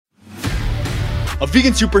A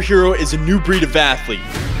vegan superhero is a new breed of athlete,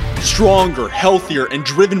 stronger, healthier, and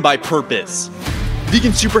driven by purpose.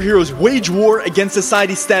 Vegan superheroes wage war against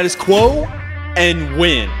society's status quo and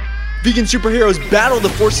win. Vegan superheroes battle the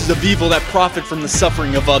forces of evil that profit from the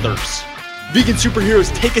suffering of others. Vegan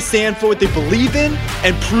superheroes take a stand for what they believe in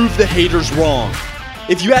and prove the haters wrong.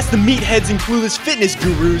 If you ask the meatheads and clueless fitness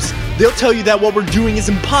gurus, they'll tell you that what we're doing is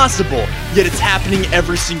impossible, yet it's happening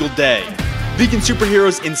every single day. Vegan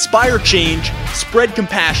superheroes inspire change, spread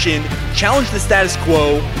compassion, challenge the status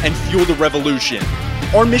quo, and fuel the revolution.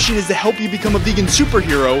 Our mission is to help you become a vegan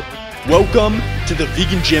superhero. Welcome to the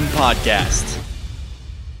Vegan Gym Podcast.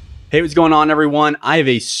 Hey, what's going on, everyone? I have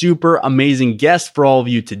a super amazing guest for all of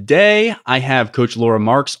you today. I have Coach Laura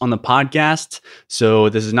Marks on the podcast. So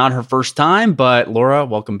this is not her first time, but Laura,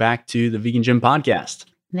 welcome back to the Vegan Gym Podcast.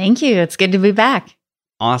 Thank you. It's good to be back.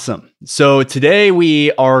 Awesome. So today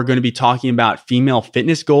we are going to be talking about female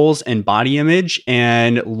fitness goals and body image.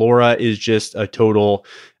 And Laura is just a total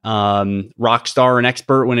rock star and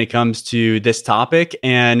expert when it comes to this topic.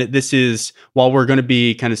 And this is, while we're going to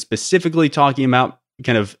be kind of specifically talking about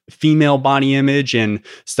kind of female body image and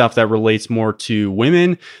stuff that relates more to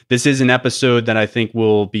women, this is an episode that I think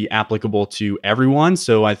will be applicable to everyone.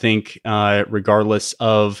 So I think regardless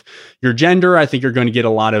of your gender, I think you're going to get a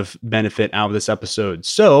lot of benefit out of this episode.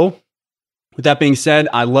 So with that being said,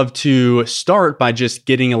 I'd love to start by just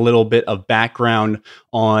getting a little bit of background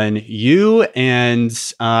on you and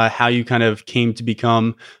how you kind of came to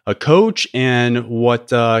become a coach and what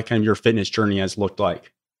kind of your fitness journey has looked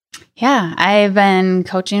like. Yeah, I've been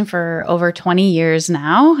coaching for over 20 years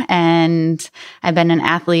now, and I've been an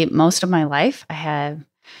athlete most of my life. I have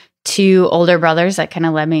two older brothers that kind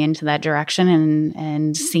of led me into that direction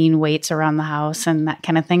and seeing weights around the house and that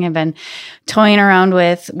kind of thing. I've been toying around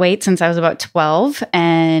with weights since I was about 12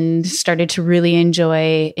 and started to really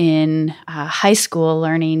enjoy in high school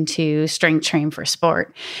learning to strength train for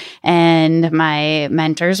sport. And my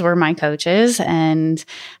mentors were my coaches. And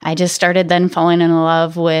I just started then falling in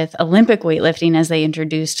love with Olympic weightlifting as they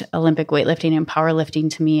introduced Olympic weightlifting and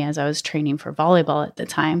powerlifting to me as I was training for volleyball at the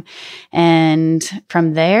time. And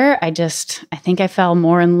from there, I think I fell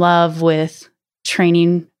more in love with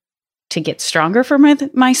training to get stronger for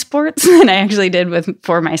my sports than I actually did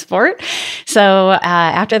for my sport. So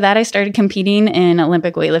after that, I started competing in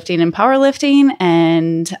Olympic weightlifting and powerlifting,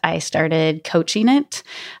 and I started coaching it.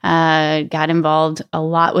 Got involved a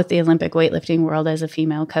lot with the Olympic weightlifting world as a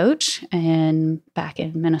female coach and back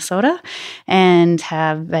in Minnesota, and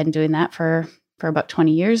have been doing that for about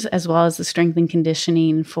 20 years, as well as the strength and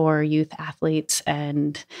conditioning for youth athletes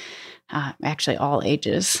and actually all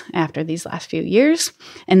ages after these last few years.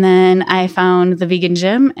 And then I found the Vegan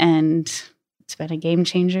Gym, and it's been a game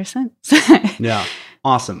changer since. Yeah.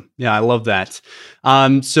 Awesome. Yeah, I love that.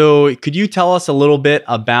 So could you tell us a little bit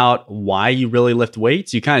about why you really lift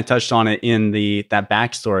weights? You kind of touched on it in that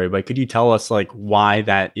backstory, but could you tell us like why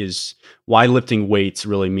lifting weights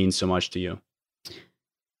really means so much to you?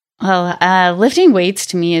 Well, lifting weights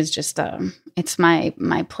to me is just, it's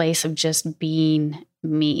my place of just being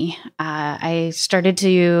me. I started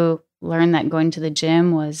to learn that going to the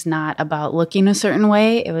gym was not about looking a certain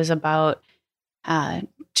way. It was about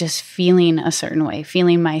just feeling a certain way,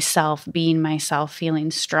 feeling myself, being myself,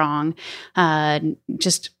 feeling strong. I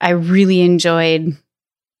really enjoyed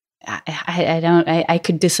I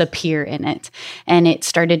could disappear in it. And it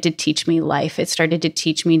started to teach me life. It started to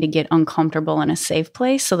teach me to get uncomfortable in a safe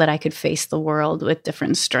place so that I could face the world with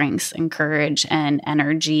different strengths and courage and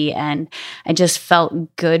energy. And I just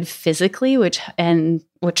felt good physically, which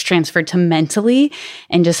transferred to mentally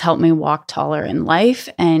and just helped me walk taller in life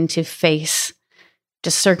and to face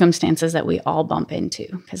just circumstances that we all bump into,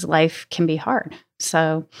 because life can be hard.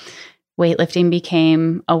 So weightlifting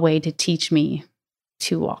became a way to teach me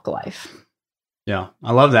to walk life. Yeah,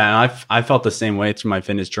 I love that. And I felt the same way through my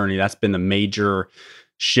fitness journey. That's been the major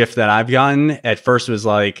shift that I've gotten. At first it was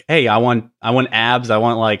like, hey, I want abs. I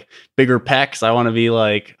want like bigger pecs. I want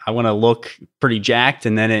to look pretty jacked.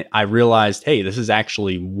 And then I realized, hey, this is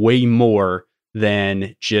actually way more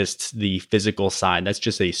than just the physical side. That's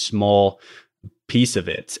just a small piece of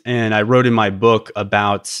it. And I wrote in my book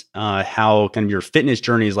about how kind of your fitness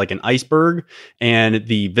journey is like an iceberg, and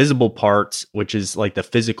the visible parts, which is like the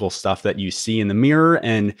physical stuff that you see in the mirror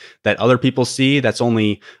and that other people see, that's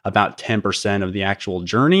only about 10% of the actual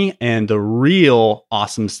journey. And the real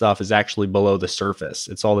awesome stuff is actually below the surface.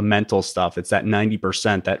 It's all the mental stuff. It's that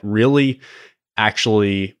 90% that really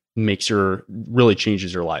actually really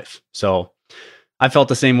changes your life. So I felt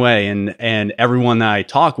the same way. And everyone that I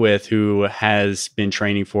talk with who has been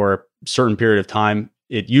training for a certain period of time,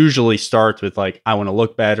 it usually starts with like, I want to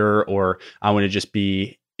look better, or I want to just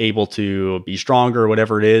be able to be stronger,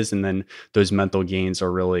 whatever it is. And then those mental gains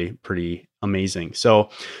are really pretty amazing. So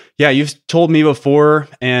yeah, you've told me before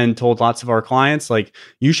and told lots of our clients, like,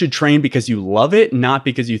 you should train because you love it, not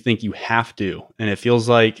because you think you have to. And if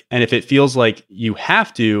it feels like you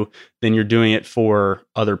have to, then you're doing it for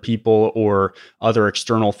other people or other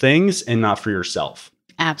external things and not for yourself.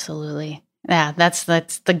 Absolutely. Yeah, that's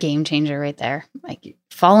the game changer right there. Like,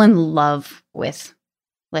 fall in love with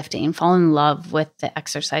lifting, fall in love with the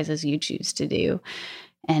exercises you choose to do.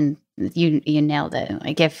 And you nailed it.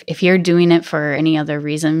 Like, if you're doing it for any other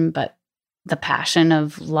reason but the passion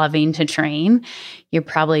of loving to train, you're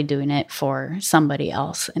probably doing it for somebody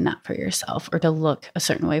else and not for yourself, or to look a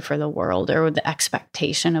certain way for the world, or the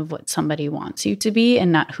expectation of what somebody wants you to be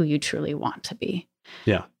and not who you truly want to be.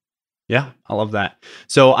 Yeah. Yeah, I love that.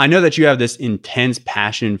 So I know that you have this intense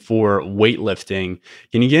passion for weightlifting.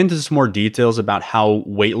 Can you get into some more details about how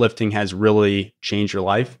weightlifting has really changed your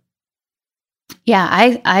life? Yeah,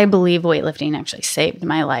 I believe weightlifting actually saved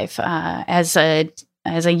my life. As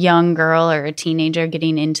a young girl or a teenager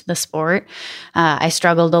getting into the sport, I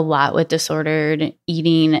struggled a lot with disordered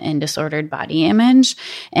eating and disordered body image.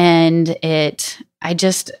 And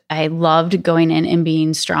I loved going in and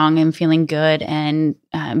being strong and feeling good and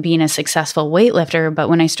being a successful weightlifter. But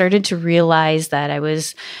when I started to realize that I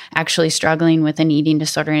was actually struggling with an eating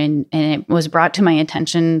disorder, and it was brought to my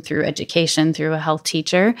attention through education, through a health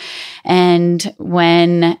teacher. And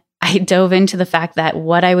when I dove into the fact that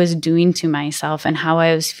what I was doing to myself and how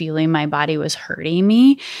I was feeling my body was hurting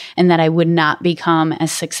me, and that I would not become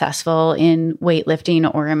as successful in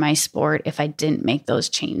weightlifting or in my sport if I didn't make those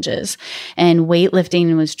changes. And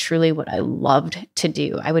weightlifting was truly what I loved to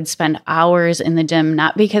do. I would spend hours in the gym,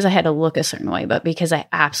 not because I had to look a certain way, but because I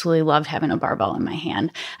absolutely loved having a barbell in my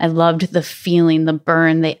hand. I loved the feeling, the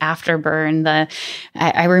burn, the afterburn.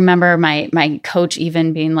 I remember my coach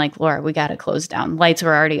even being like, "Laura, we got to close down. Lights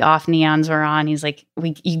were already off, neons were on." He's like,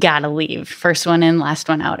 you gotta leave. First one in, last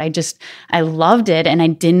one out. I loved it. And I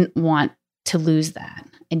didn't want to lose that.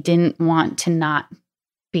 I didn't want to not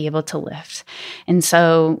be able to lift. And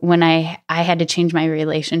so when I had to change my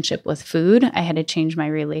relationship with food, I had to change my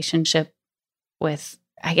relationship with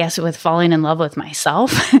falling in love with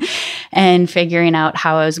myself and figuring out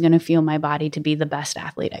how I was going to feel my body to be the best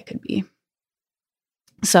athlete I could be.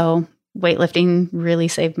 So weightlifting really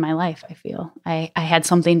saved my life, I feel. I had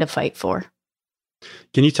something to fight for.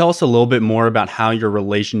 Can you tell us a little bit more about how your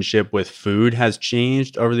relationship with food has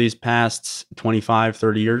changed over these past 25,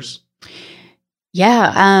 30 years?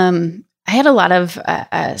 Yeah. I had a lot of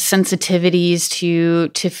sensitivities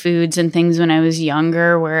to foods and things when I was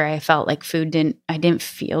younger, where I felt like I didn't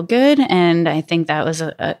feel good. And I think that was,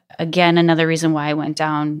 again, another reason why I went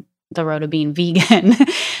down the road of being vegan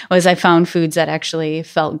was I found foods that actually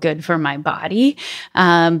felt good for my body.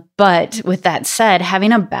 But with that said,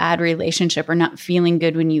 having a bad relationship or not feeling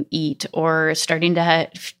good when you eat, or starting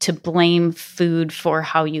to blame food for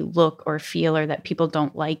how you look or feel, or that people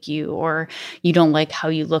don't like you, or you don't like how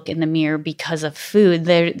you look in the mirror because of food,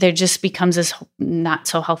 there just becomes this not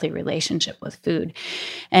so healthy relationship with food.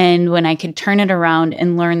 And when I could turn it around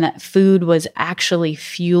and learn that food was actually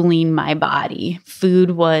fueling my body,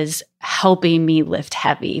 food was helping me lift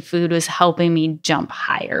heavy. Food was helping me jump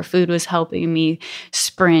higher. Food was helping me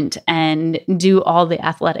sprint and do all the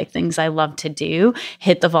athletic things I love to do,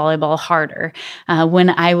 hit the volleyball harder. When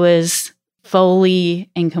I was fully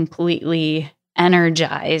and completely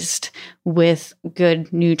energized with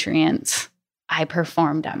good nutrients, I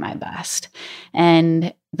performed at my best.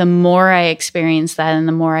 And the more I experienced that, and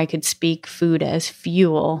the more I could speak food as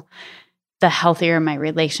fuel, the healthier my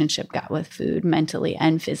relationship got with food, mentally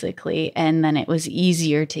and physically. And then it was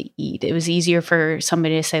easier to eat. It was easier for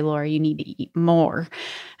somebody to say, "Laura, you need to eat more,"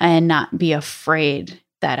 and not be afraid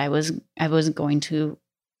that I was going to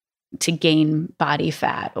gain body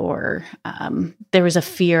fat, or there was a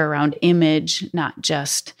fear around image, not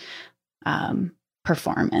just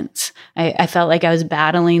performance. I felt like I was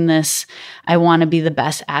battling this. I want to be the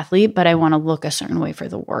best athlete, but I want to look a certain way for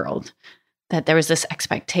the world. That there was this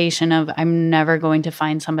expectation of, I'm never going to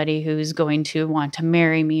find somebody who's going to want to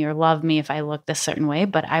marry me or love me if I look this certain way,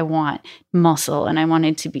 but I want muscle, and I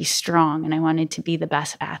wanted to be strong, and I wanted to be the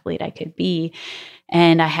best athlete I could be.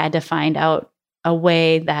 And I had to find out a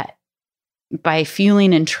way that, by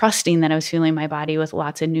fueling and trusting that I was fueling my body with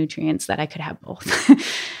lots of nutrients, that I could have both.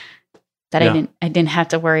 That I didn't have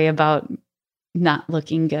to worry about not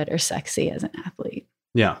looking good or sexy as an athlete.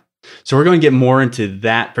 Yeah. So we're going to get more into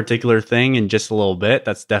that particular thing in just a little bit.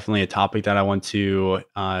 That's definitely a topic that I want to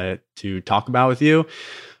talk about with you.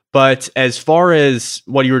 But as far as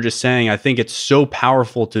what you were just saying, I think it's so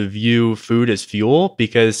powerful to view food as fuel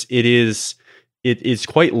because it is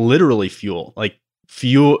quite literally fuel. Like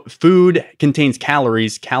food contains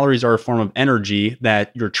calories. Calories are a form of energy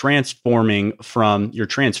that you're transferring from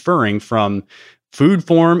food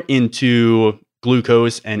form into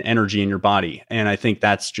glucose and energy in your body. And I think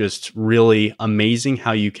that's just really amazing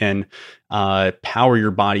how you can power your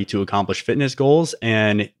body to accomplish fitness goals.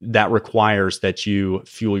 And that requires that you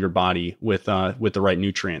fuel your body with the right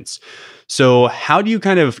nutrients. So how do you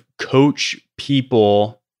kind of coach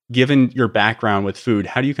people, given your background with food,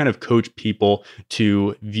 how do you kind of coach people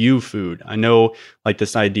to view food? I know like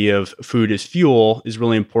this idea of food as fuel is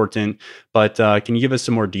really important, but can you give us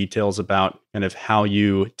some more details about kind of how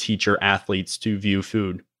you teach your athletes to view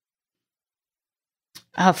food?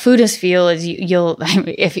 Food as fuel is you'll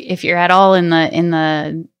if you're at all in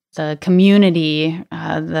the community,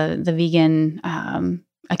 the vegan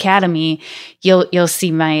academy, you'll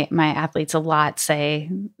see my athletes a lot say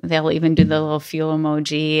they'll even do the little fuel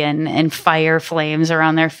emoji and fire flames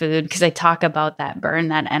around their food because I talk about that burn,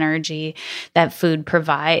 that energy that food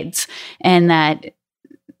provides, and that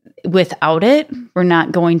without it, we're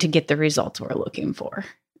not going to get the results we're looking for.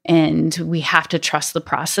 And we have to trust the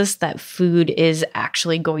process that food is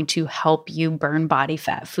actually going to help you burn body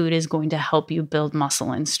fat. Food is going to help you build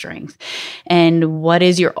muscle and strength. And what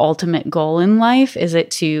is your ultimate goal in life? Is it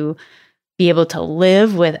to be able to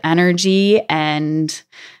live with energy and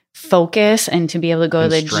focus and to be able to go to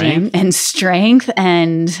the gym and strength?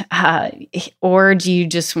 And, or do you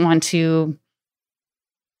just want to,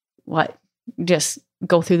 just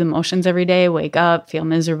go through the motions every day, wake up, feel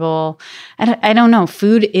miserable? I don't know.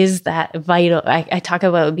 Food is that vital. I talk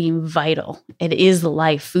about it being vital. It is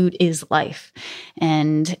life. Food is life.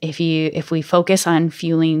 And if we focus on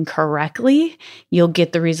fueling correctly, you'll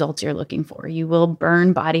get the results you're looking for. You will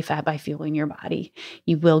burn body fat by fueling your body.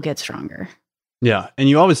 You will get stronger. Yeah. And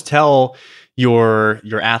you always tell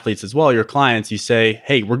your athletes as well, your clients, you say,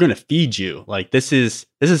 hey, we're going to feed you. Like this is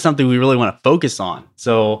something we really want to focus on.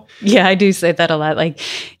 So yeah, I do say that a lot. Like,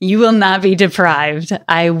 you will not be deprived.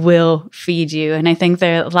 I will feed you. And I think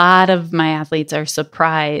that a lot of my athletes are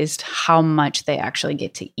surprised how much they actually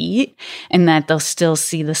get to eat and that they'll still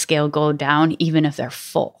see the scale go down even if they're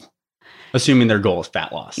full. Assuming their goal is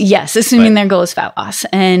fat loss. Yes, assuming their goal is fat loss.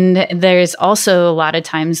 And there's also a lot of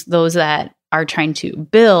times those that are trying to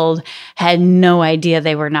build had no idea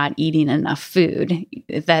they were not eating enough food,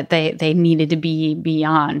 that they needed to be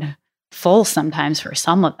beyond full sometimes for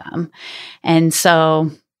some of them. And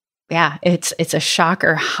so, yeah, it's a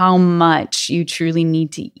shocker how much you truly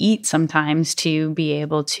need to eat sometimes to be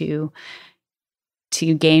able to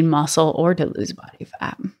gain muscle or to lose body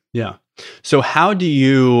fat. Yeah. So how do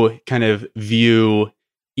you kind of view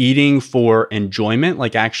eating for enjoyment,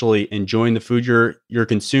 like actually enjoying the food you're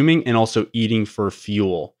consuming, and also eating for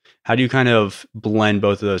fuel? How do you kind of blend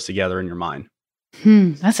both of those together in your mind?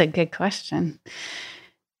 That's a good question.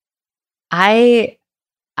 I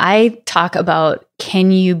talk about,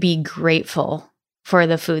 can you be grateful for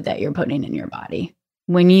the food that you're putting in your body?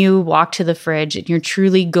 When you walk to the fridge and you're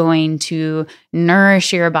truly going to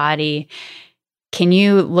nourish your body, can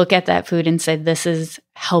you look at that food and say, this is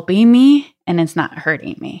helping me and it's not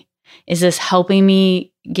hurting me? Is this helping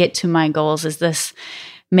me get to my goals? Is this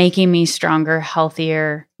making me stronger,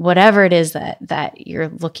 healthier, whatever it is that you're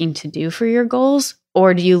looking to do for your goals?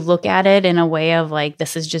 Or do you look at it in a way of like,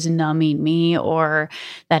 this is just numbing me, or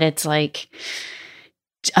that it's like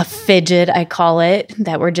a fidget, I call it,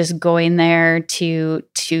 that we're just going there to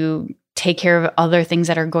take care of other things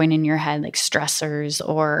that are going in your head, like stressors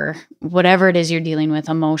or whatever it is you're dealing with,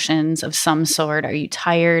 emotions of some sort. Are you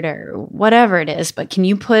tired or whatever it is? But can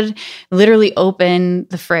you literally open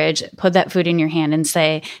the fridge, put that food in your hand and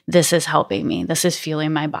say, this is helping me. This is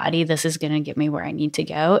fueling my body. This is going to get me where I need to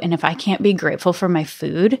go. And if I can't be grateful for my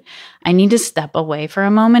food, I need to step away for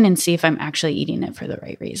a moment and see if I'm actually eating it for the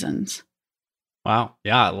right reasons. Wow.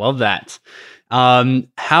 Yeah, I love that.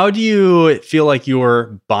 How do you feel like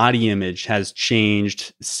your body image has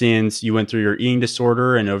changed since you went through your eating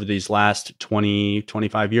disorder and over these last 20,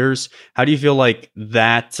 25 years? How do you feel like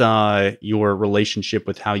that your relationship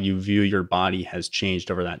with how you view your body has changed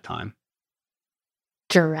over that time?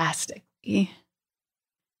 Drastically.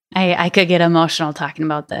 I could get emotional talking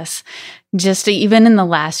about this. Just even in the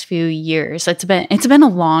last few years, it's been a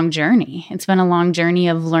long journey. It's been a long journey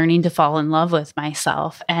of learning to fall in love with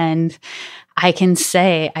myself. And I can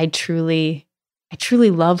say I truly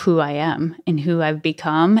love who I am and who I've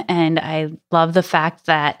become. And I love the fact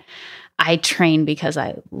that I train because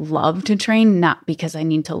I love to train, not because I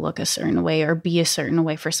need to look a certain way or be a certain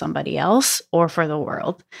way for somebody else or for the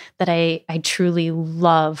world. That I truly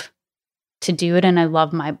love to do it, and I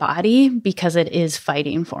love my body because it is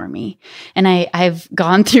fighting for me. And I've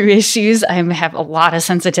gone through issues. I have a lot of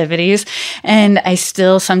sensitivities, and I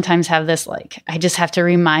still sometimes have this, like, I just have to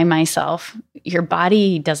remind myself, your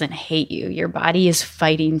body doesn't hate you. Your body is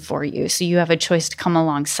fighting for you. So you have a choice to come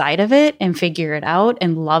alongside of it and figure it out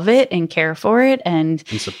and love it and care for it and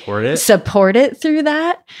support it through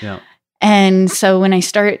that. Yeah. And so when I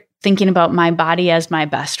start thinking about my body as my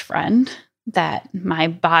best friend, that my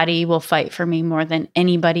body will fight for me more than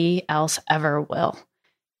anybody else ever will.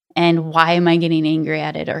 And why am I getting angry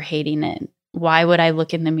at it or hating it? Why would I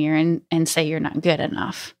look in the mirror and say you're not good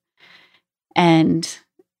enough? And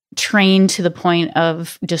train to the point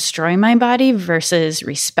of destroying my body versus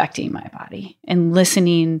respecting my body and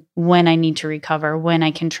listening when I need to recover, when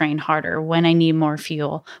I can train harder, when I need more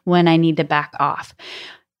fuel, when I need to back off.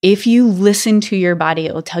 If you listen to your body,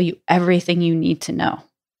 it will tell you everything you need to know.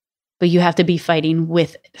 But you have to be fighting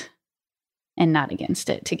with it and not against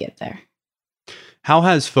it to get there. How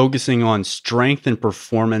has focusing on strength and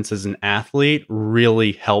performance as an athlete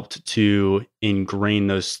really helped to ingrain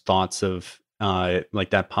those thoughts of like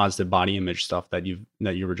that positive body image stuff that you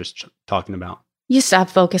were just talking about? You stop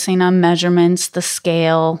focusing on measurements, the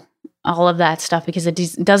scale, all of that stuff, because it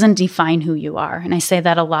doesn't define who you are. And I say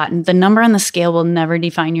that a lot. And the number on the scale will never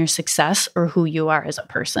define your success or who you are as a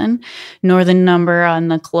person, nor the number on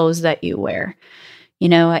the clothes that you wear. You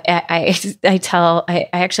know, I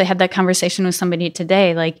actually had that conversation with somebody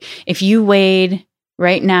today. Like, if you weighed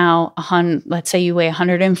right now, let's say you weigh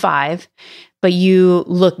 105, but you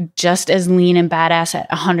look just as lean and badass at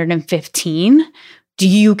 115, do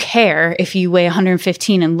you care if you weigh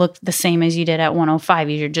 115 and look the same as you did at 105?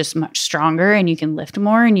 You're just much stronger and you can lift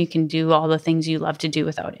more and you can do all the things you love to do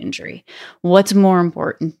without injury. What's more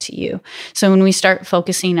important to you? So when we start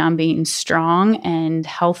focusing on being strong and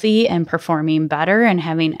healthy and performing better and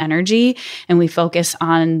having energy, and we focus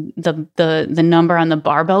on the number on the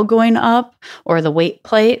barbell going up or the weight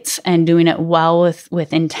plates and doing it well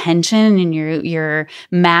with intention, and you're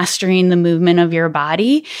mastering the movement of your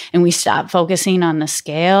body, and we stop focusing on the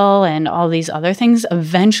scale and all these other things,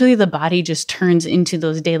 eventually the body just turns into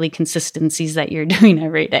those daily consistencies that you're doing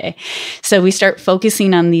every day. So we start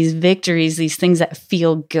focusing on these victories, these things that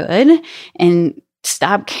feel good, and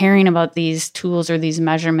stop caring about these tools or these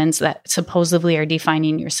measurements that supposedly are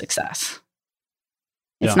defining your success.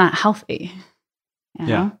 It's not healthy. You know?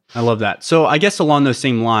 Yeah, I love that. So I guess along those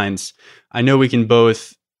same lines, I know we can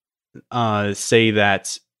both say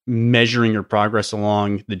that measuring your progress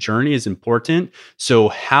along the journey is important. So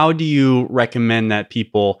how do you recommend that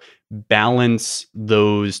people balance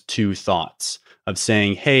those two thoughts of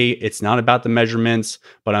saying, hey, it's not about the measurements,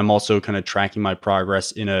 but I'm also kind of tracking my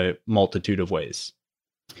progress in a multitude of ways?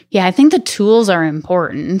 Yeah, I think the tools are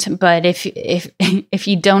important, but if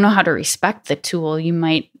you don't know how to respect the tool, you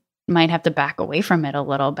might have to back away from it a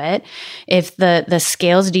little bit. If the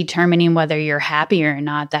scale's determining whether you're happy or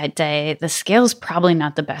not that day, the scale's probably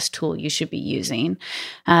not the best tool you should be using.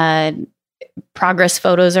 Progress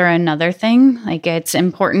photos are another thing. Like, it's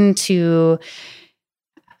important to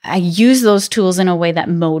use those tools in a way that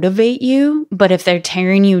motivate you, but if they're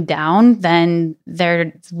tearing you down, then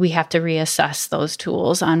we have to reassess those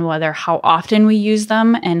tools on how often we use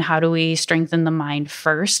them and how do we strengthen the mind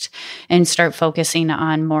first and start focusing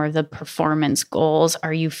on more of the performance goals.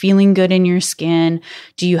 Are you feeling good in your skin?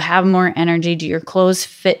 Do you have more energy? Do your clothes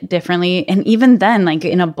fit differently? And even then, like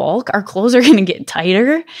in a bulk, our clothes are going to get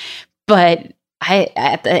tighter, but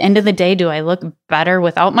at the end of the day, do I look better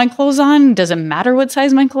without my clothes on? Does it matter what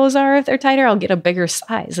size my clothes are? If they're tighter, I'll get a bigger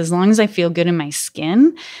size. As long as I feel good in my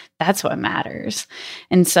skin, that's what matters.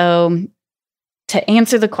 And so to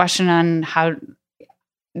answer the question on how,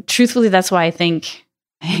 truthfully, that's why I think,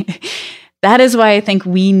 that is why I think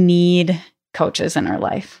we need coaches in our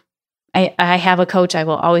life. I have a coach. I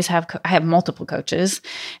will always I have multiple coaches,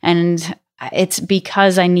 and it's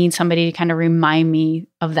because I need somebody to kind of remind me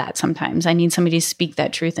of that sometimes. I need somebody to speak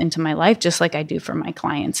that truth into my life, just like I do for my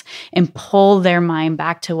clients, and pull their mind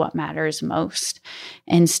back to what matters most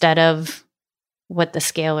instead of what the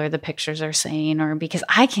scale or the pictures are saying, or because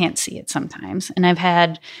I can't see it sometimes. And I've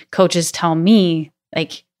had coaches tell me,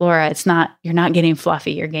 like, Laura, you're not getting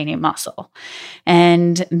fluffy, you're gaining muscle.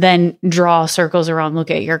 And then draw circles around, look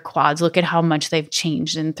at your quads, look at how much they've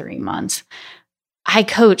changed in 3 months. I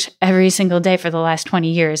coach every single day for the last 20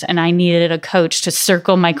 years, and I needed a coach to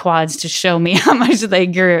circle my quads to show me how much they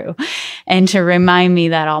grew and to remind me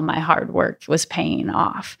that all my hard work was paying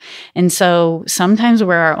off. And so sometimes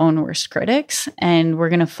we're our own worst critics, and we're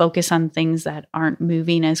going to focus on things that aren't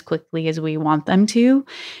moving as quickly as we want them to,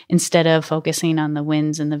 instead of focusing on the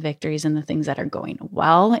wins and the victories and the things that are going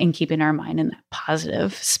well and keeping our mind in that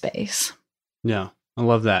positive space. Yeah. I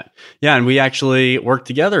love that. Yeah. And we actually worked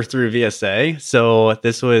together through VSA. So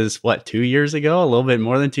this was 2 years ago, a little bit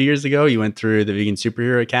more than 2 years ago. You went through the Vegan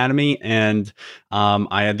Superhero Academy, and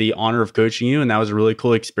I had the honor of coaching you, and that was a really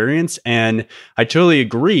cool experience. And I totally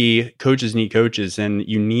agree. Coaches need coaches, and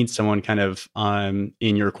you need someone kind of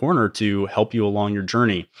in your corner to help you along your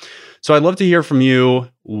journey. So I'd love to hear from you.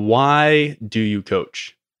 Why do you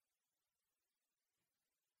coach?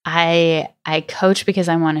 I coach because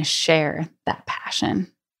I want to share that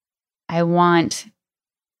passion. I want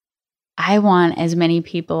as many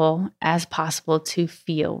people as possible to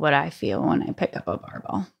feel what I feel when I pick up a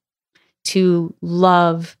barbell, to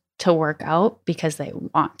love to work out because they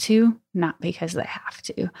want to, not because they have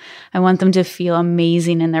to. I want them to feel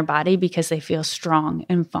amazing in their body because they feel strong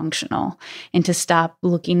and functional, and to stop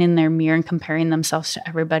looking in their mirror and comparing themselves to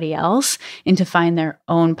everybody else, and to find their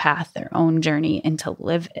own path, their own journey, and to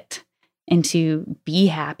live it, and to be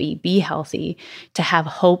happy, be healthy, to have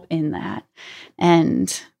hope in that.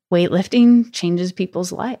 And weightlifting changes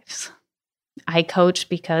people's lives. I coach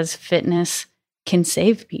because fitness can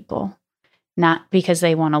save people. Not because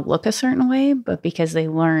they want to look a certain way, but because they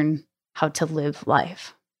learn how to live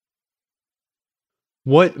life.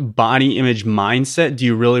 What body image mindset do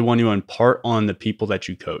you really want to impart on the people that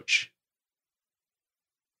you coach?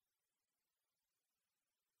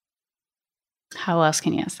 How else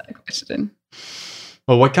can you ask that question?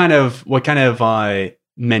 Well, what kind of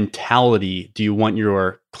mentality do you want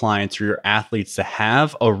your clients or your athletes to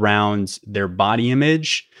have around their body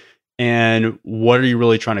image? And what are you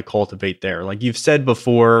really trying to cultivate there? Like you've said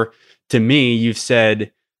before to me, you've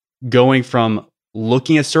said going from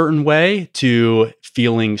looking a certain way to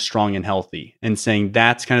feeling strong and healthy, and saying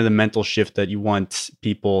that's kind of the mental shift that you want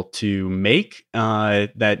people to make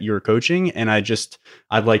that you're coaching. And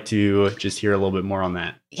I'd like to just hear a little bit more on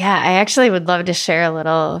that. Yeah, I actually would love to share a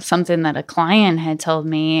little something that a client had told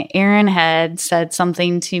me. Erin had said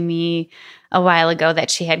something to me a while ago that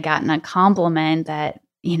she had gotten a compliment that,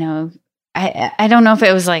 you know, I don't know if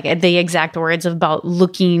it was like the exact words about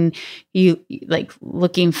looking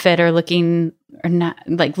fit or looking or not,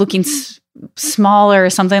 like looking smaller or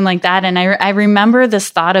something like that. And I remember this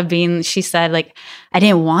thought of she said, like, I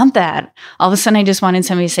didn't want that. All of a sudden, I just wanted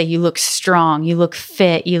somebody to say, you look strong, you look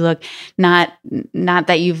fit, you look not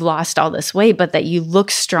that you've lost all this weight, but that you look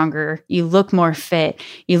stronger, you look more fit,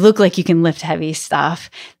 you look like you can lift heavy stuff.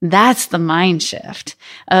 That's the mind shift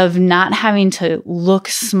of not having to look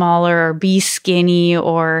smaller or be skinny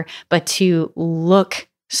but to look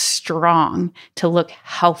strong, to look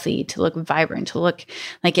healthy, to look vibrant, to look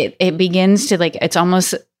like it begins to like,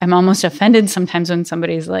 I'm almost offended sometimes when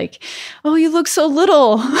somebody's like, oh, you look so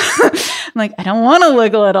little. I'm like, I don't want to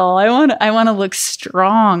look little. I want to look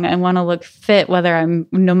strong. I want to look fit,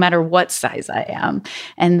 no matter what size I am.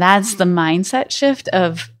 And that's the mindset shift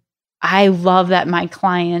of, I love that my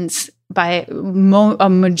clients, by a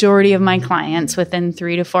majority of my clients within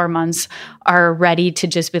 3 to 4 months, are ready to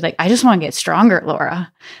just be like, I just want to get stronger,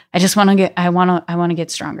 Laura. I want to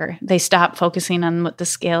get stronger. They stop focusing on what the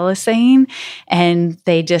scale is saying, and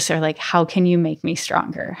they just are like, how can you make me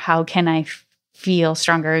stronger? How can I feel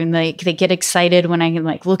stronger? And they get excited when I can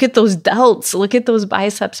like, look at those delts, look at those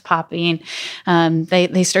biceps popping.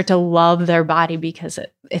 They start to love their body because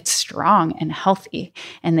it's strong and healthy,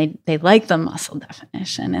 and they like the muscle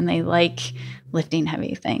definition, and they like lifting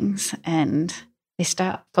heavy things, and they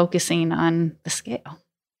stop focusing on the scale.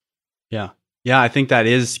 Yeah. Yeah, I think that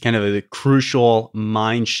is kind of a crucial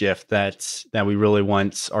mind shift that we really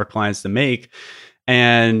want our clients to make.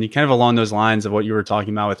 And kind of along those lines of what you were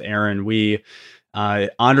talking about with Erin,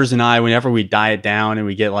 Anders and I, whenever we diet down and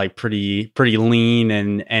we get like pretty lean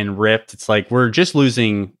and ripped, it's like we're just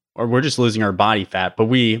losing our body fat, but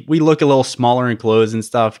we look a little smaller in clothes and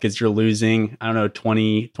stuff because you're losing,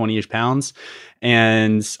 20-ish pounds.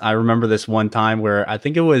 And I remember this one time where I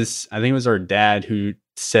think it was our dad who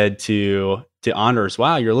said to Anders,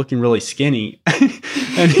 wow, you're looking really skinny.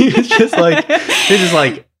 And he was just like,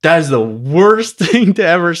 that is the worst thing to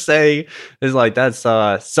ever say. It's like, that's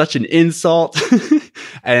such an insult.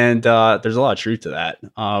 And there's a lot of truth to that.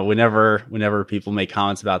 Whenever people make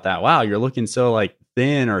comments about that, wow, you're looking so like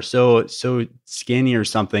thin or so skinny or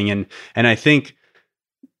something. And I think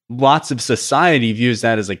lots of society views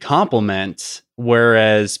that as a compliment,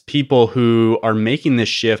 whereas people who are making this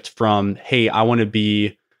shift from, hey, I want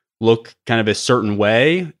to look kind of a certain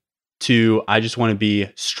way, to I just want to be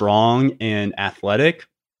strong and athletic.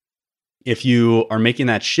 If you are making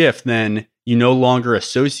that shift, then you no longer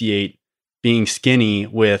associate being skinny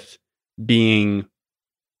with being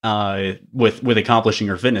with accomplishing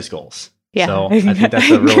your fitness goals. Yeah, so I think that's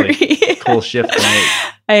a really cool shift to make.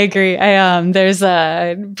 I agree. There's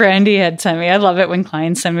Brandy had sent me. I love it when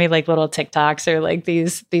clients send me like little TikToks or like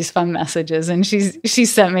these fun messages. And she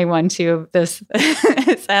sent me one too. This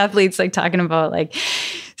athlete's like talking about like,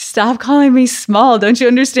 stop calling me small. Don't you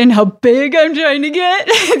understand how big I'm trying to get?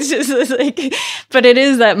 It's just like, but it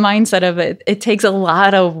is that mindset of it. It takes a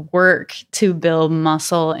lot of work to build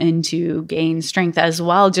muscle and to gain strength as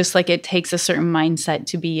well. Just like it takes a certain mindset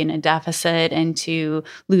to be in a deficit and to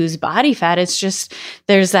lose body fat. It's just,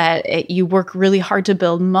 there's that, you work really hard to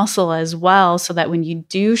build muscle as well, so that when you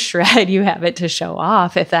do shred, you have it to show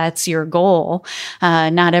off if that's your goal.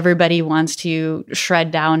 Not everybody wants to shred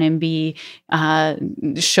down and be,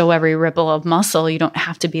 show every ripple of muscle. You don't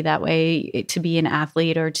have to be that way to be an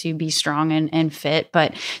athlete or to be strong and fit,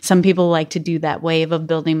 but some people like to do that wave of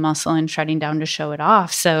building muscle and shredding down to show it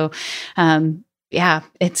off. So, yeah,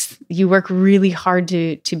 you work really hard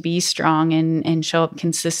to be strong and show up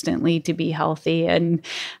consistently to be healthy. And,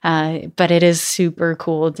 but it is super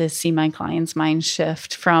cool to see my clients' mind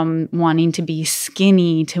shift from wanting to be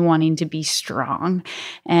skinny to wanting to be strong.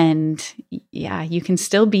 And yeah, you can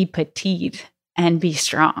still be petite and be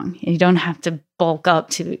strong. You don't have to bulk up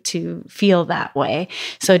to feel that way.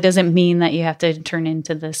 So it doesn't mean that you have to turn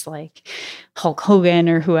into this like Hulk Hogan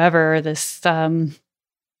or whoever, this, I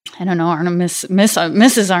don't know,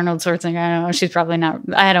 Mrs. Arnold Schwarzenegger. I don't know. She's probably not,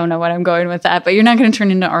 I don't know what I'm going with that, but you're not going to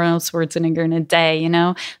turn into Arnold Schwarzenegger in a day, you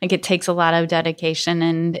know? Like it takes a lot of dedication.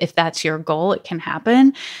 And if that's your goal, it can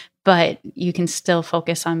happen, but you can still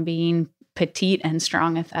focus on being petite and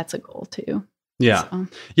strong if that's a goal too. Yeah. So.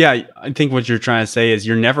 Yeah. I think what you're trying to say is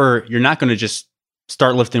you're not going to just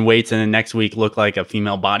start lifting weights and then next week look like a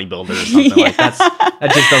female bodybuilder or something. Yeah. Like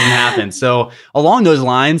that just doesn't happen. So along those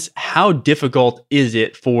lines, how difficult is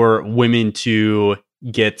it for women to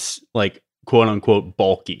get like quote unquote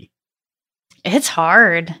bulky? It's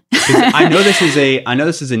hard. I know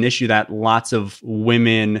this is an issue that lots of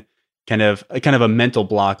women kind of a mental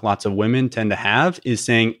block lots of women tend to have, is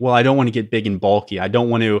saying, well, I don't want to get big and bulky. I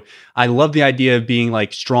love the idea of being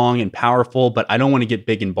like strong and powerful, but I don't want to get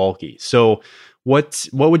big and bulky. So what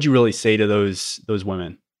would you really say to those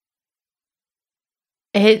women?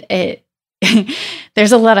 There's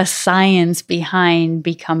a lot of science behind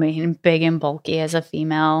becoming big and bulky as a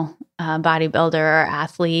female bodybuilder or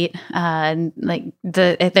athlete.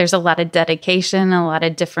 There's a lot of dedication, a lot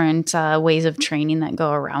of different ways of training that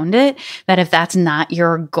go around it. That if that's not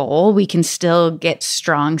your goal, we can still get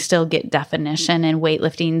strong, still get definition, and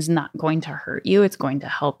weightlifting is not going to hurt you. It's going to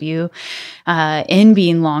help you in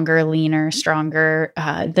being longer, leaner, stronger,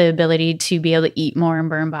 the ability to be able to eat more and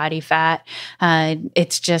burn body fat.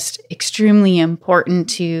 It's just extremely important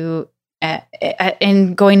to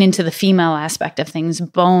and going into the female aspect of things,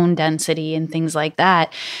 bone density and things like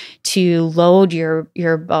that, to load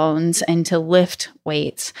your bones and to lift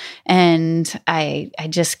weights. And I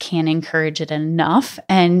just can't encourage it enough.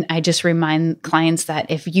 And I just remind clients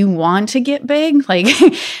that if you want to get big, like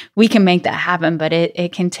we can make that happen, but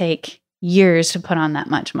it can take years to put on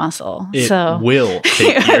that much muscle. It will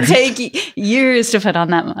take years to put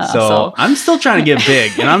on that muscle. So I'm still trying to get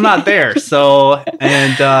big and I'm not there. So,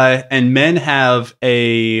 and men have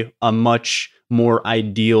a much more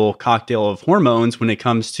ideal cocktail of hormones when it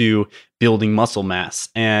comes to building muscle mass.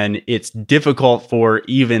 And it's difficult for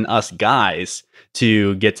even us guys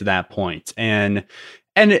to get to that point. And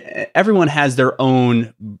everyone has their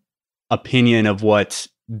own opinion of what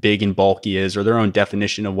big and bulky is, or their own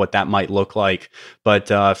definition of what that might look like. But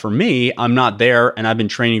for me, I'm not there, and I've been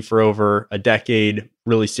training for over a decade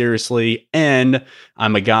really seriously, and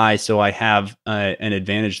I'm a guy, so I have an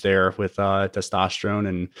advantage there with testosterone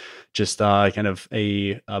and just kind of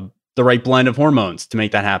the right blend of hormones to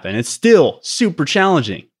make that happen. It's still super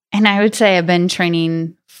challenging. And I would say I've been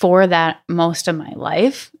training for that most of my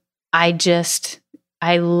life. I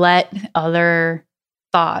let other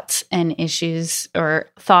thoughts and issues or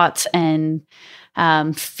thoughts and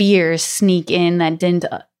fears sneak in that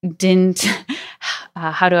didn't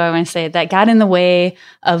how do I want to say it, that got in the way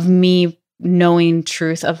of me knowing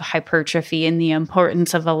truth of hypertrophy and the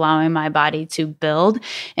importance of allowing my body to build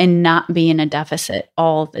and not be in a deficit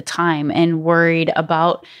all the time, and worried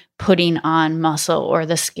about putting on muscle or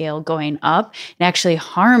the scale going up. It actually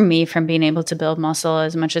harmed me from being able to build muscle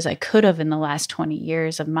as much as I could have in the last 20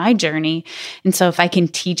 years of my journey. And so if I can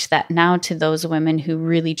teach that now to those women who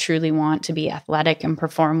really truly want to be athletic and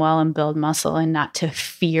perform well and build muscle and not to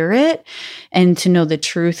fear it and to know the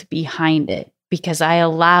truth behind it, because I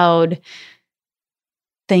allowed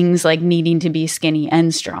things like needing to be skinny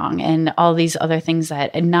and strong and all these other things that,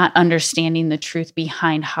 and not understanding the truth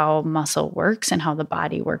behind how muscle works and how the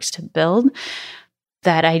body works to build,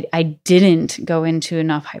 that I didn't go into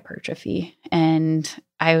enough hypertrophy. And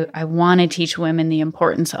I want to teach women the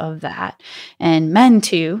importance of that, and men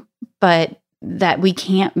too, but that we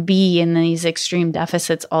can't be in these extreme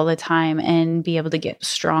deficits all the time and be able to get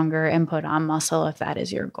stronger and put on muscle if that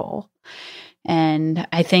is your goal. And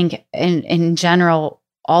I think in general,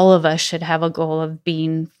 all of us should have a goal of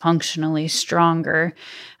being functionally stronger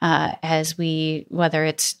as we, whether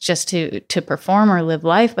it's just to perform or live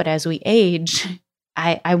life, but as we age,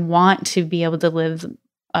 I want to be able to live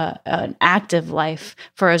an active life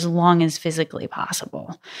for as long as physically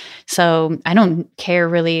possible. So I don't care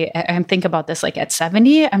really. I think about this like at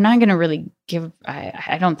 70, I'm not going to really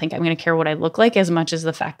I don't think I'm going to care what I look like as much as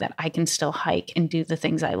the fact that I can still hike and do the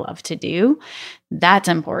things I love to do. That's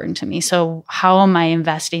important to me. So how am I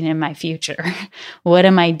investing in my future? What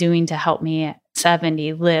am I doing to help me at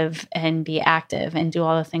 70 live and be active and do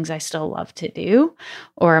all the things I still love to do?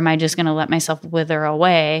 Or am I just going to let myself wither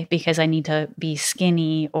away because I need to be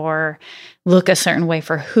skinny or look a certain way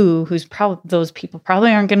for who's probably, those people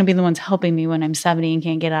probably aren't going to be the ones helping me when I'm 70 and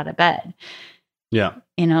can't get out of bed. Yeah.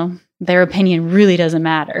 Their opinion really doesn't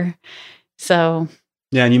matter. So.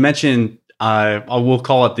 Yeah. And you mentioned, we'll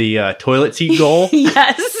call it the toilet seat goal.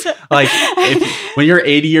 Yes. Like when you're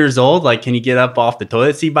 80 years old, like, can you get up off the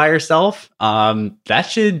toilet seat by yourself? That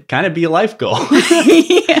should kind of be a life goal.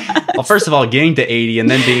 Yes. Well, first of all, getting to 80 and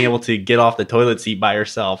then being able to get off the toilet seat by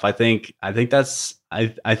yourself. I think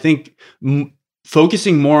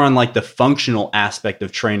focusing more on like the functional aspect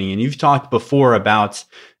of training. And you've talked before about,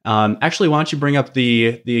 actually, why don't you bring up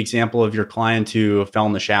the example of your client who fell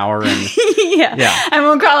in the shower and yeah. I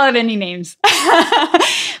won't call out any names.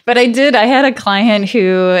 But I had a client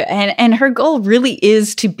who, and her goal really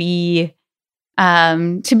is to be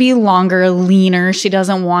longer, leaner. She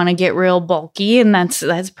doesn't want to get real bulky, and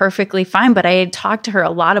that's perfectly fine. But I had talked to her a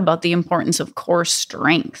lot about the importance of core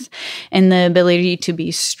strength and the ability to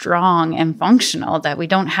be strong and functional, that we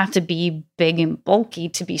don't have to be big and bulky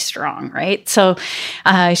to be strong, right? So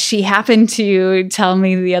she happened to tell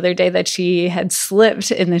me the other day that she had slipped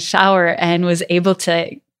in the shower and was able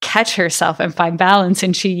to catch herself and find balance,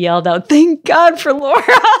 and she yelled out, "Thank God for Laura."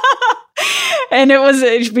 And it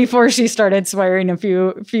was before she started swearing a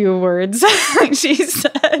few words, she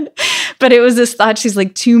said. But it was this thought, she's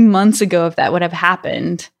like, 2 months ago, if that would have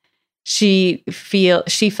happened, she felt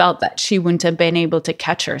that she wouldn't have been able to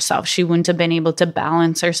catch herself. She wouldn't have been able to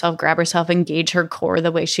balance herself, grab herself, engage her core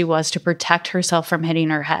the way she was to protect herself from hitting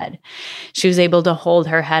her head. She was able to hold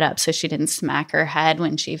her head up so she didn't smack her head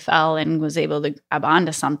when she fell, and was able to grab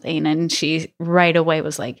onto something. And she right away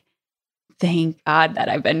was like, thank God that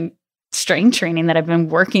I've been strength training, that I've been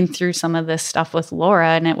working through some of this stuff with Laura.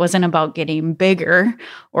 And it wasn't about getting bigger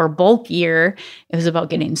or bulkier. It was about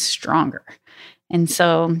getting stronger. And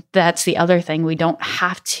so that's the other thing. We don't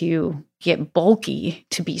have to get bulky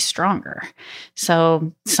to be stronger.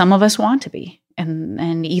 So some of us want to be,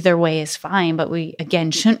 and either way is fine. But we,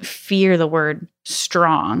 again, shouldn't fear the word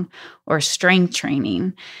strong or strength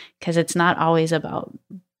training, because it's not always about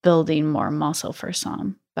building more muscle for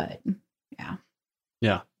some. But yeah.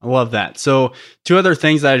 Yeah, I love that. So 2 other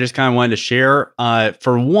things that I just kind of wanted to share.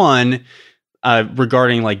 For one,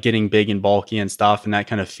 regarding like getting big and bulky and stuff, and that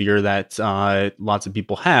kind of fear that lots of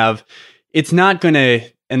people have, it's not going to,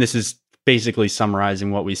 and this is basically summarizing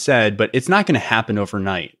what we said, but it's not going to happen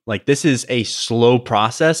overnight. Like, this is a slow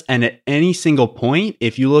process. And at any single point,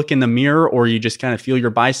 if you look in the mirror or you just kind of feel your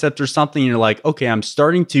biceps or something, you're like, okay, I'm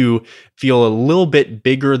starting to feel a little bit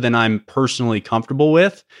bigger than I'm personally comfortable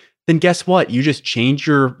with. Then guess what? You just change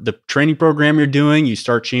the training program you're doing. You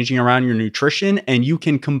start changing around your nutrition, and you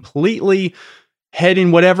can completely head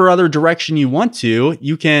in whatever other direction you want to.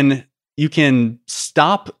 You can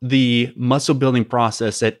stop the muscle building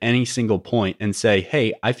process at any single point and say,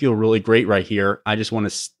 hey, I feel really great right here. I just want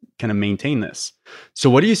to kind of maintain this.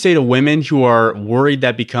 So what do you say to women who are worried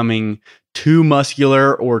that becoming too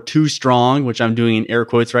muscular or too strong, which I'm doing in air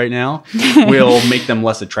quotes right now, will make them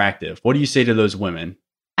less attractive? What do you say to those women?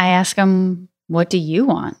 I ask them, what do you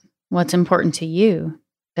want? What's important to you?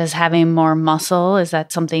 Does having more muscle, is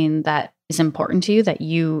that something that is important to you, that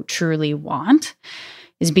you truly want?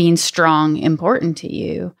 Is being strong important to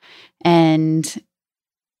you? And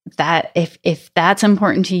that if that's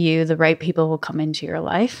important to you, the right people will come into your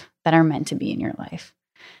life that are meant to be in your life.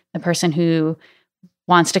 The person who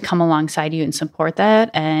wants to come alongside you and support that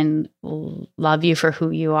and love you for who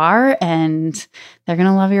you are, and they're going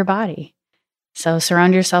to love your body. So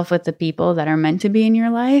surround yourself with the people that are meant to be in your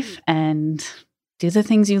life and do the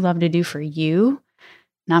things you love to do for you,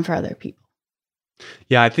 not for other people.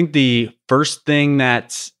 Yeah, I think the first thing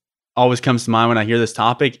that always comes to mind when I hear this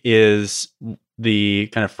topic is the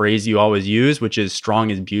kind of phrase you always use, which is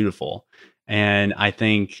strong is beautiful. And I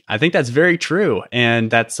think that's very true.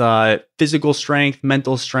 And that's physical strength,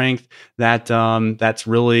 mental strength. That's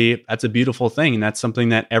a beautiful thing. And that's something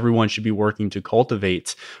that everyone should be working to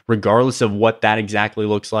cultivate, regardless of what that exactly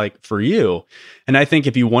looks like for you. And I think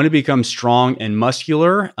if you want to become strong and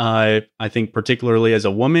muscular, I think particularly as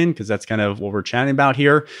a woman, because that's kind of what we're chatting about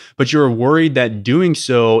here, but you're worried that doing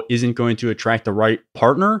so isn't going to attract the right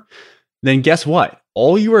partner, then guess what?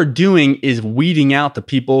 All you are doing is weeding out the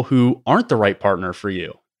people who aren't the right partner for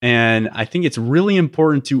you. And I think it's really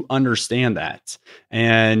important to understand that.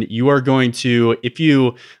 And you are going to,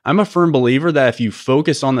 I'm a firm believer that if you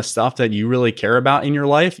focus on the stuff that you really care about in your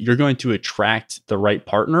life, you're going to attract the right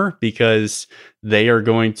partner because they are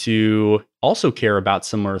going to also care about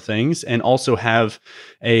similar things and also have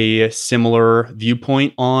a similar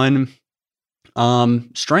viewpoint on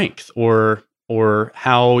strength or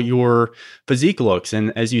how your physique looks.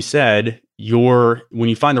 And as you said, when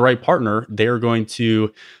you find the right partner, they're going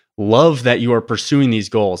to love that you are pursuing these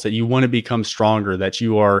goals, that you want to become stronger, that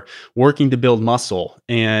you are working to build muscle.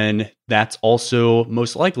 And that's also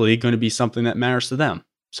most likely going to be something that matters to them.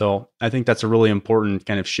 So I think that's a really important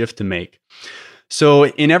kind of shift to make. So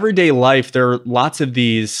in everyday life, there are lots of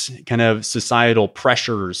these kind of societal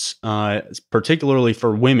pressures, particularly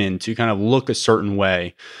for women to kind of look a certain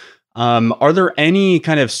way. Are there any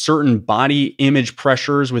kind of certain body image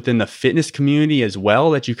pressures within the fitness community as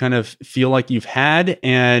well that you kind of feel like you've had?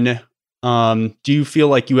 And do you feel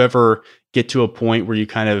like you ever get to a point where you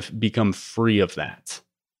kind of become free of that?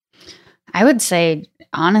 I would say,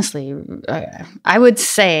 honestly,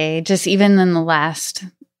 just even in the last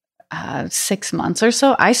 6 months or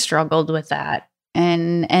so, I struggled with that.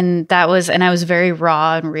 And I was very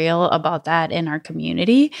raw and real about that in our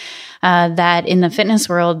community, that in the fitness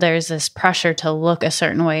world, there's this pressure to look a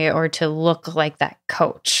certain way or to look like that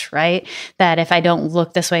coach, right? That if I don't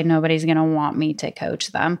look this way, nobody's going to want me to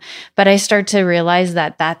coach them. But I start to realize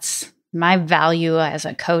that that's my value as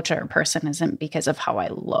a coach or a person isn't because of how I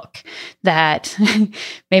look. That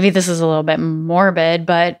maybe this is a little bit morbid,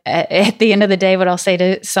 but at the end of the day, what I'll say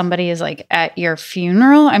to somebody is like, at your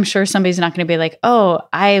funeral, I'm sure somebody's not going to be like, oh,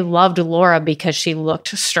 I loved Laura because she looked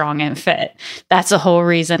strong and fit. That's the whole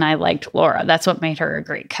reason I liked Laura. That's what made her a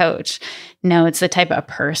great coach. No, it's the type of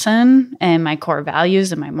person and my core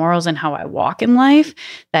values and my morals and how I walk in life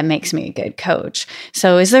that makes me a good coach.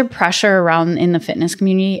 So is there pressure around in the fitness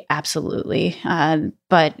community? Absolutely.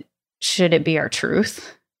 But should it be our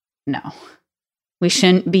truth? No. We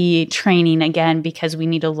shouldn't be training again because we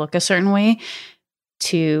need to look a certain way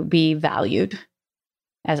to be valued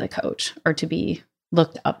as a coach or to be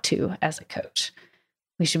looked up to as a coach.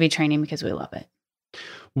 We should be training because we love it.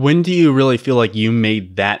 When do you really feel like you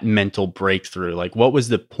made that mental breakthrough? Like, what was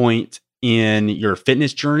the point in your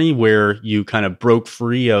fitness journey where you kind of broke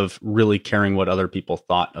free of really caring what other people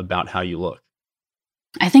thought about how you look?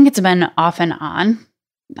 I think it's been off and on,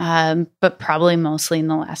 but probably mostly in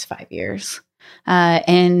the last 5 years.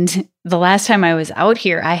 And the last time I was out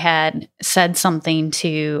here, I had said something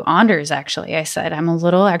to Anders, actually. I said, I'm a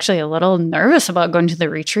little nervous about going to the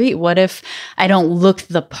retreat. What if I don't look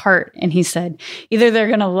the part? And he said, either they're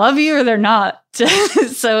going to love you or they're not.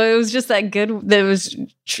 So it was just that good.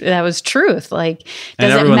 That was truth. Like,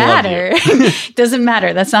 doesn't matter. Doesn't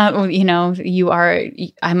matter. That's not,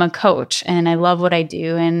 I'm a coach and I love what I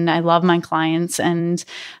do and I love my clients and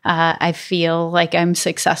I feel like I'm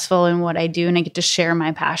successful in what I do and I get to share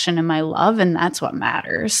my passion and my love, and that's what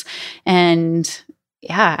matters. And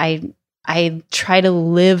yeah, I try to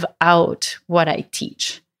live out what I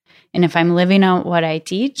teach. And if I'm living out what I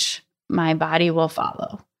teach, my body will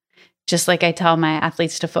follow. Just like I tell my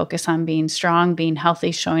athletes to focus on being strong, being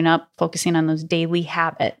healthy, showing up, focusing on those daily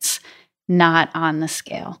habits, not on the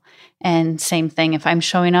scale. And same thing, if I'm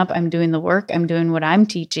showing up, I'm doing the work, I'm doing what I'm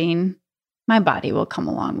teaching, my body will come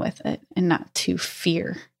along with it and not to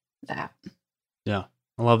fear that. Yeah.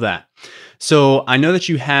 I love that. So I know that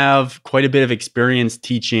you have quite a bit of experience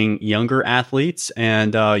teaching younger athletes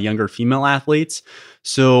and younger female athletes.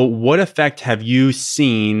 So what effect have you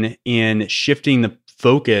seen in shifting the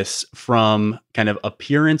focus from kind of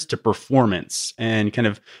appearance to performance and kind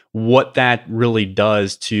of what that really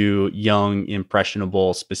does to young,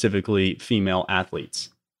 impressionable, specifically female athletes?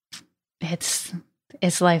 It's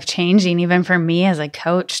life changing, even for me as a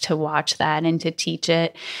coach, to watch that and to teach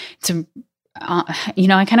it.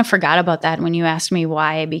 I kind of forgot about that when you asked me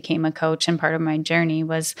why I became a coach, and part of my journey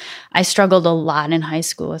was I struggled a lot in high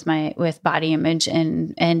school with body image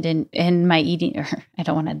and in my eating, or I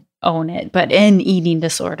don't want to own it, but in eating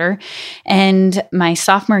disorder. And my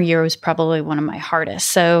sophomore year was probably one of my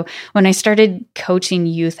hardest. So when I started coaching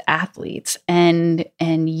youth athletes and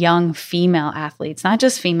young female athletes, not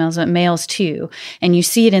just females, but males too, and you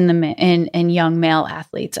see it in young male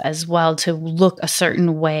athletes as well, to look a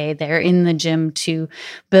certain way. They're in the gym to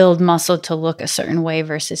build muscle, to look a certain way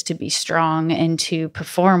versus to be strong and to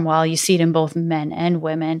perform well. You see it in both men and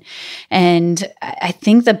women. And I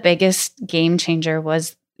think the biggest game changer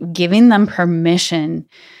was giving them permission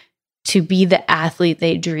to be the athlete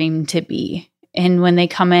they dream to be. And when they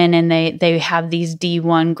come in and they have these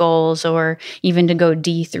D1 goals, or even to go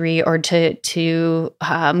D3, or to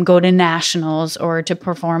go to nationals, or to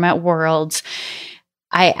perform at worlds,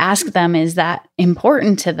 I ask them, is that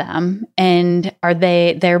important to them? And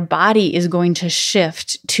their body is going to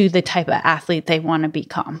shift to the type of athlete they want to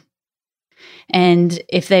become. And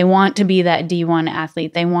if they want to be that D1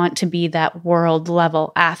 athlete, they want to be that world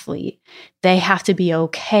level athlete, they have to be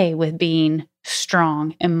okay with being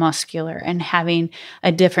strong and muscular and having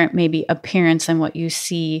a different maybe appearance than what you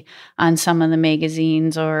see on some of the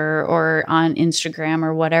magazines or on Instagram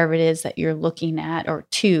or whatever it is that you're looking at, or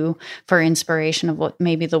for inspiration of what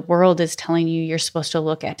maybe the world is telling you you're supposed to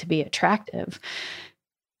look at to be attractive.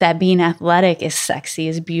 That being athletic is sexy,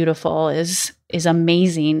 is beautiful, is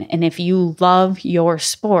amazing. And if you love your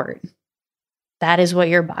sport, that is what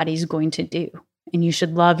your body's going to do. And you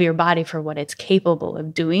should love your body for what it's capable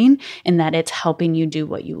of doing, and that it's helping you do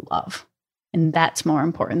what you love. And that's more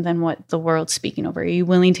important than what the world's speaking over. Are you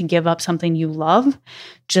willing to give up something you love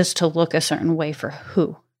just to look a certain way for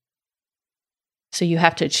who? So you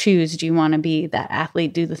have to choose, do you want to be that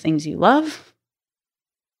athlete, do the things you love?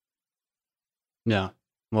 Yeah.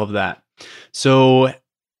 Love that. So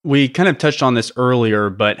we kind of touched on this earlier,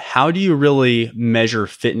 but how do you really measure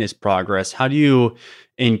fitness progress? How do you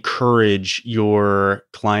encourage your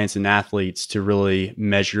clients and athletes to really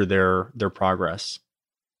measure their progress?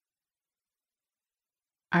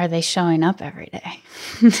 Are they showing up every day?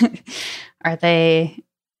 Are they,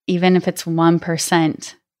 even if it's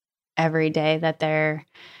 1% every day, that they're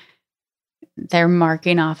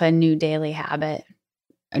marking off a new daily habit?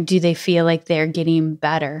 Do they feel like they're getting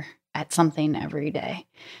better at something every day?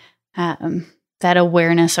 That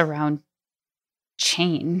awareness around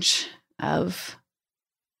change of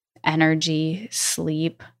energy,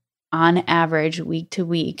 sleep, on average, week to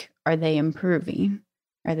week, are they improving?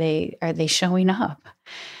 Are they showing up?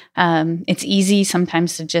 It's easy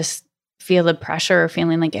sometimes to just feel the pressure or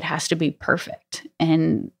feeling like it has to be perfect.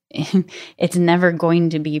 And it's never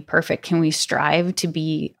going to be perfect. Can we strive to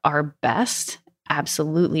be our best?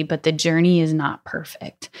 Absolutely. But the journey is not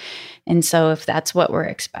perfect. And so if that's what we're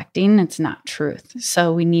expecting, it's not truth.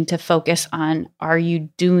 So we need to focus on, are you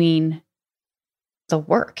doing the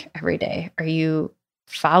work every day? Are you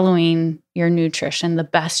following your nutrition the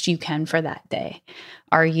best you can for that day?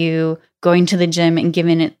 Are you going to the gym and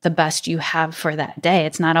giving it the best you have for that day?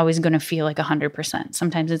 It's not always going to feel like 100%.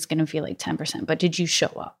 Sometimes it's going to feel like 10%, but did you show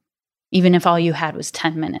up? Even if all you had was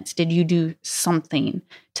 10 minutes, did you do something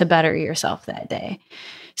to better yourself that day?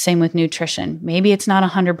 Same with nutrition. Maybe it's not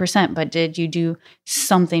 100%, but did you do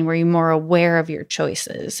something? Were you more aware of your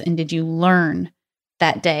choices? And did you learn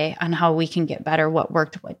that day on how we can get better, what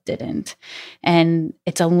worked, what didn't? And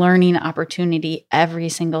it's a learning opportunity every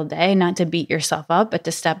single day, not to beat yourself up, but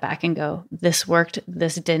to step back and go, this worked,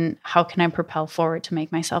 this didn't. How can I propel forward to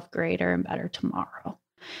make myself greater and better tomorrow?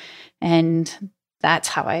 And that's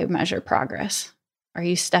how I measure progress. Are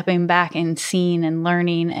you stepping back and seeing and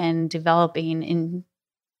learning and developing in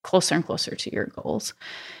closer and closer to your goals?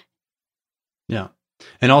 Yeah.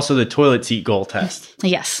 And also the toilet seat goal test.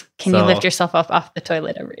 Yes. Can you lift yourself up off the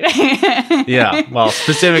toilet every day? Yeah. Well,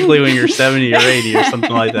 specifically when you're 70 or 80 or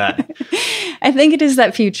something like that. I think it is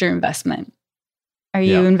that future investment. Are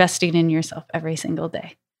you investing in yourself every single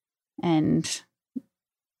day? And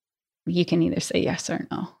you can either say yes or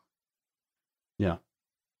no. Yeah.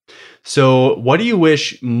 So what do you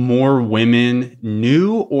wish more women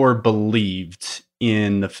knew or believed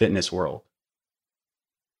in the fitness world?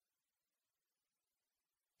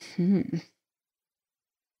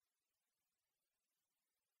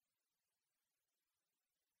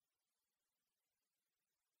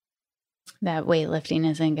 that weightlifting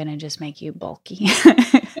isn't going to just make you bulky.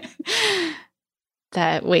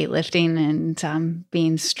 That weightlifting and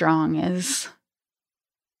being strong it's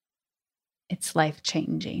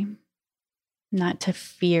life-changing. Not to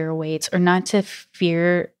fear weights or not to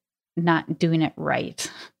fear not doing it right.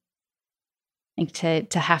 Like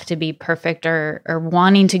to have to be perfect or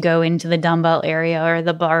wanting to go into the dumbbell area or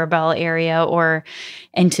the barbell area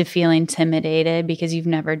and to feel intimidated because you've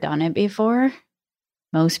never done it before.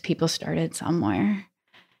 Most people started somewhere.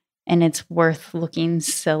 And it's worth looking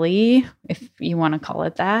silly, if you want to call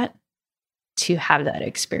it that, to have that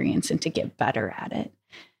experience and to get better at it.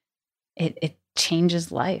 It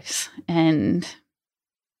changes lives. And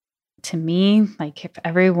to me, like if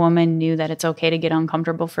every woman knew that it's okay to get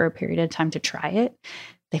uncomfortable for a period of time to try it,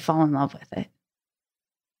 they fall in love with it.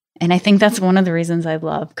 And I think that's one of the reasons I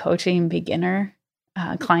love coaching beginner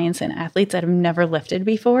clients and athletes that have never lifted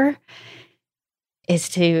before, is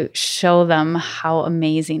to show them how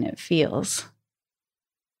amazing it feels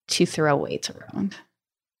to throw weights around.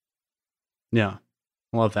 Yeah,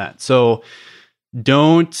 love that. So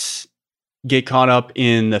don't get caught up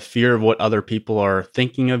in the fear of what other people are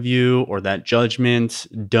thinking of you or that judgment.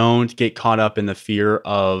 Don't get caught up in the fear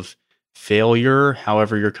of failure,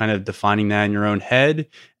 however you're kind of defining that in your own head,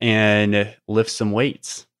 and lift some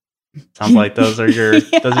weights. Sounds like those are your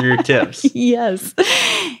tips. Yes.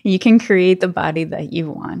 You can create the body that you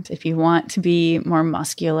want. If you want to be more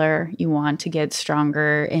muscular, you want to get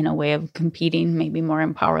stronger in a way of competing, maybe more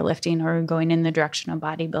in powerlifting or going in the direction of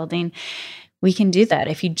bodybuilding, we can do that.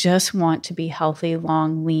 If you just want to be healthy,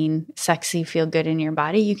 long, lean, sexy, feel good in your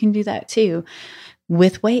body, you can do that too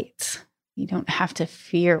with weights. You don't have to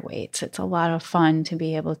fear weights. It's a lot of fun to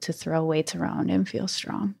be able to throw weights around and feel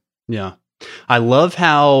strong. Yeah. I love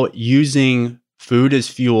how using food as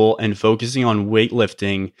fuel and focusing on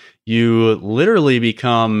weightlifting, you literally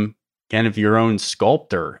become kind of your own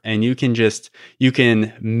sculptor, and you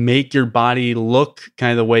can make your body look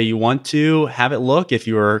kind of the way you want to have it look. If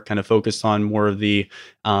you are kind of focused on more of the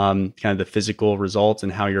kind of the physical results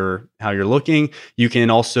and how you're looking, you can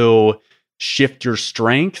also shift your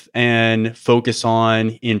strength and focus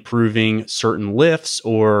on improving certain lifts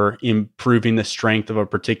or improving the strength of a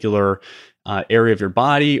particular area of your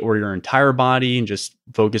body or your entire body, and just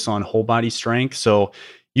focus on whole body strength. So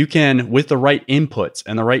you can, with the right inputs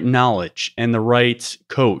and the right knowledge and the right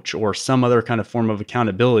coach or some other kind of form of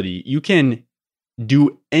accountability, you can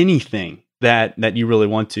do anything that you really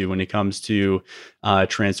want to when it comes to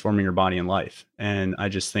transforming your body and life. And I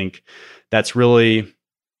just think that's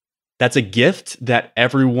a gift that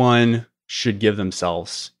everyone should give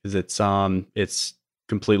themselves, because it's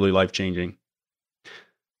completely life-changing.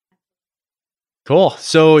 Cool.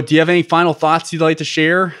 So do you have any final thoughts you'd like to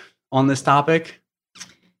share on this topic?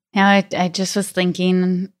 Now, I just was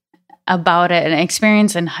thinking about an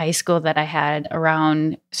experience in high school that I had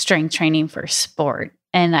around strength training for sport.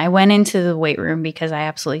 And I went into the weight room because I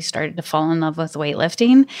absolutely started to fall in love with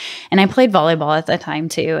weightlifting. And I played volleyball at the time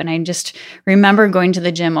too. And I just remember going to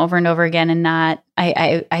the gym over and over again and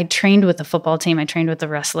I trained with the football team. I trained with the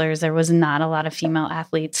wrestlers. There was not a lot of female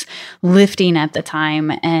athletes lifting at the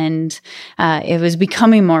time. And it was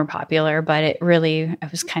becoming more popular, but it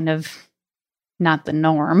was kind of not the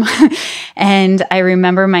norm. And I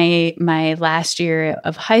remember my last year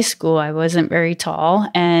of high school, I wasn't very tall,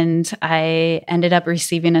 and I ended up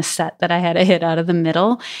receiving a set that I had to hit out of the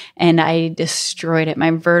middle, and I destroyed it. My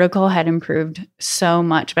vertical had improved so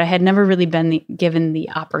much, but I had never really been given the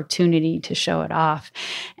opportunity to show it off.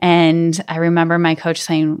 And I remember my coach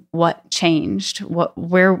saying, "What changed?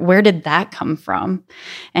 Where did that come from?"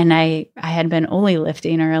 And I had been only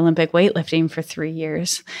lifting or Olympic weightlifting for 3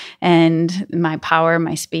 years, and my power,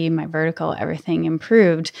 my speed, my vertical, everything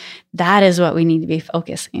improved. That is what we need to be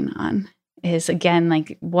focusing on, is again,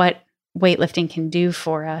 like what weightlifting can do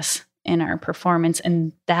for us in our performance.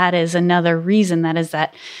 And that is another reason,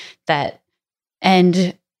 that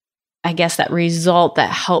and I guess that result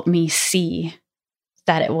that helped me see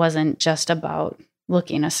that it wasn't just about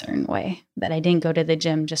looking a certain way, that I didn't go to the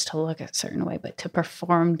gym just to look a certain way, but to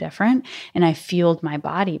perform different. And I fueled my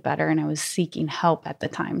body better, and I was seeking help at the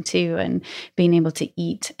time too, and being able to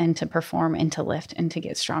eat and to perform and to lift and to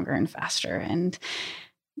get stronger and faster. And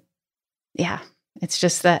yeah, it's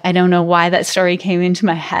just that I don't know why that story came into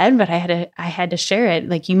my head, but I had to share it.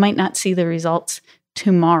 Like, you might not see the results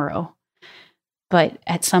tomorrow, but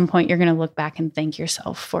at some point you're going to look back and thank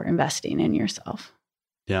yourself for investing in yourself.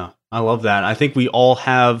 Yeah, I love that. I think we all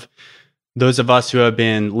have those of us who have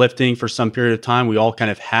been lifting for some period of time, we all kind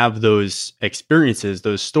of have those experiences,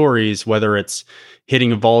 those stories, whether it's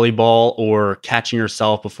hitting a volleyball or catching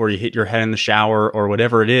yourself before you hit your head in the shower or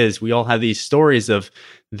whatever it is. We all have these stories of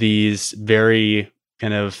these very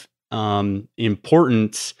kind of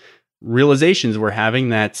important realizations we're having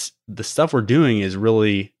that the stuff we're doing is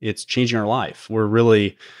really, it's changing our life. We're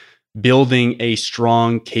really building a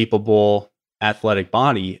strong, capable, athletic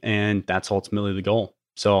body, and that's ultimately the goal.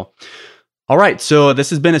 So, all right. So this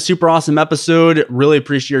has been a super awesome episode. Really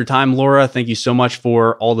appreciate your time, Laura. Thank you so much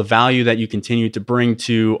for all the value that you continue to bring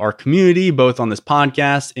to our community, both on this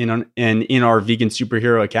podcast and in our Vegan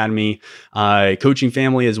Superhero Academy coaching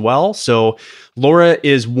family as well. So Laura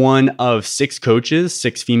is one of 6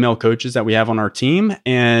 female coaches that we have on our team,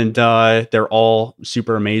 and they're all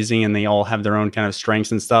super amazing, and they all have their own kind of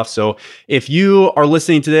strengths and stuff. So if you are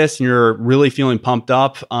listening to this and you're really feeling pumped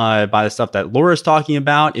up by the stuff that Laura's talking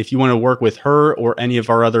about, if you want to work with her or any of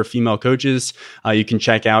our other female coaches, you can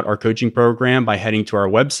check out our coaching program by heading to our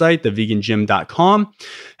website, thevegangym.com.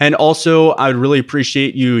 And also, I would really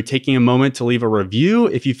appreciate you taking a moment to leave a review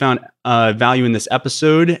if you found value in this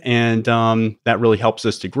episode, and that really helps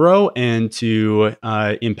us to grow and to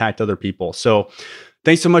impact other people. So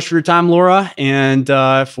thanks so much for your time, Laura, and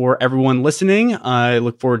for everyone listening. I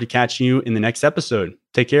look forward to catching you in the next episode.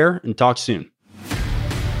 Take care and talk soon.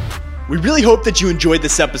 We really hope that you enjoyed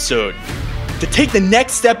this episode. To take the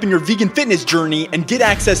next step in your vegan fitness journey and get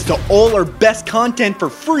access to all our best content for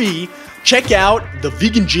free, check out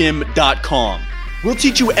thevegangym.com. We'll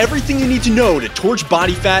teach you everything you need to know to torch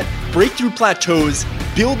body fat, break through plateaus,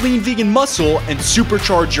 build lean vegan muscle, and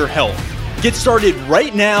supercharge your health. Get started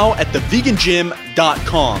right now at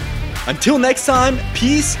thevegangym.com. Until next time,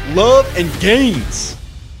 peace, love, and gains.